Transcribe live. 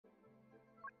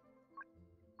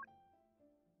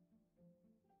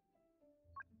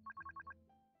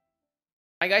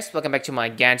Hi guys, welcome back to my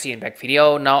Genshin Impact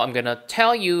video. Now I'm gonna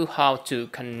tell you how to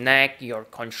connect your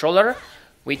controller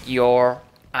with your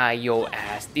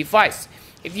iOS device.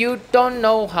 If you don't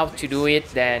know how to do it,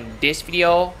 then this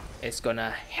video is gonna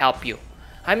help you.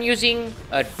 I'm using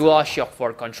a Dualshock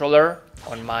 4 controller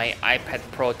on my iPad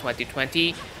Pro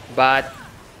 2020, but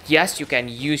yes, you can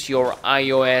use your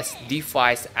iOS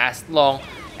device as long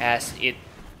as it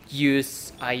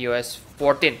uses iOS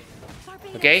 14.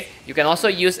 Okay, you can also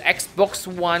use Xbox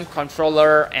One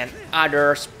controller and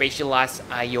other specialized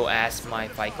iOS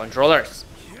MiFi controllers.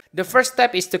 The first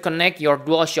step is to connect your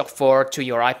Dualshock 4 to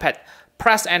your iPad.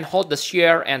 Press and hold the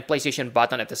share and PlayStation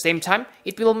button at the same time.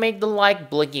 It will make the light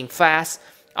blinking fast.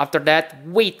 After that,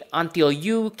 wait until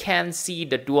you can see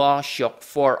the Dualshock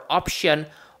 4 option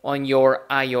on your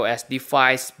iOS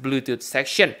device Bluetooth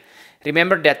section.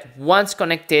 Remember that once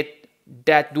connected,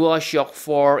 that Dualshock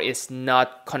 4 is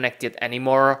not connected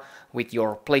anymore with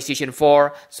your PlayStation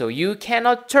 4, so you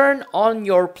cannot turn on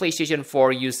your PlayStation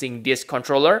 4 using this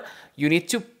controller. You need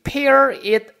to pair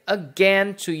it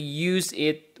again to use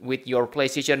it with your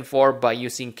PlayStation 4 by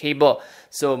using cable.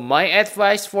 So my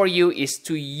advice for you is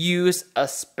to use a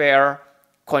spare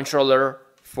controller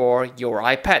for your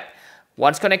iPad.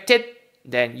 Once connected,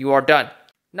 then you are done.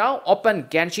 Now open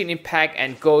Genshin Impact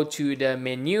and go to the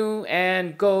menu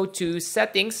and go to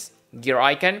settings, gear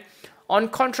icon. On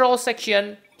control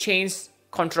section, change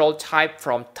control type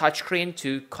from touchscreen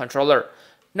to controller.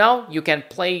 Now you can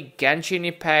play Genshin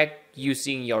Impact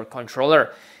using your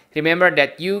controller. Remember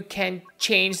that you can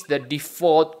change the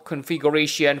default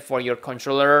configuration for your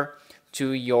controller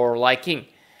to your liking.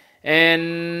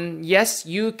 And yes,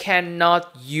 you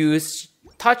cannot use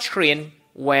touchscreen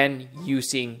when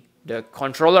using the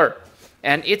controller,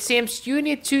 and it seems you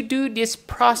need to do this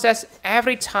process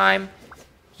every time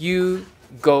you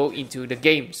go into the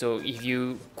game. So if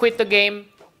you quit the game,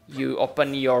 you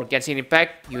open your Genshin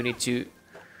Impact, you need to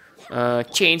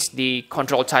change the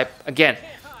control type again.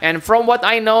 And from what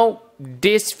I know,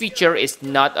 this feature is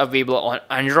not available on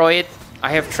Android. I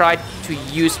have tried to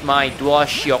use my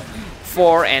Dualshock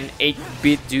 4 and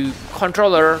 8-bit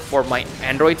controller for my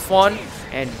Android phone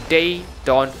and they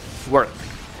don't work.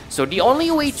 So the only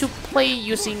way to play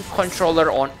using controller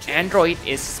on Android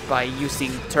is by using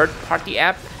third-party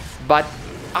app, but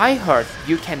I heard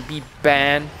you can be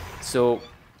banned, so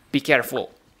be careful.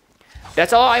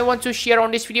 That's all I want to share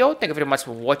on this video. Thank you very much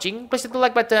for watching. Please hit the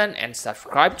like button and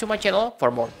subscribe to my channel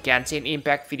for more Genshin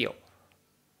Impact video.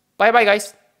 Bye bye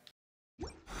guys.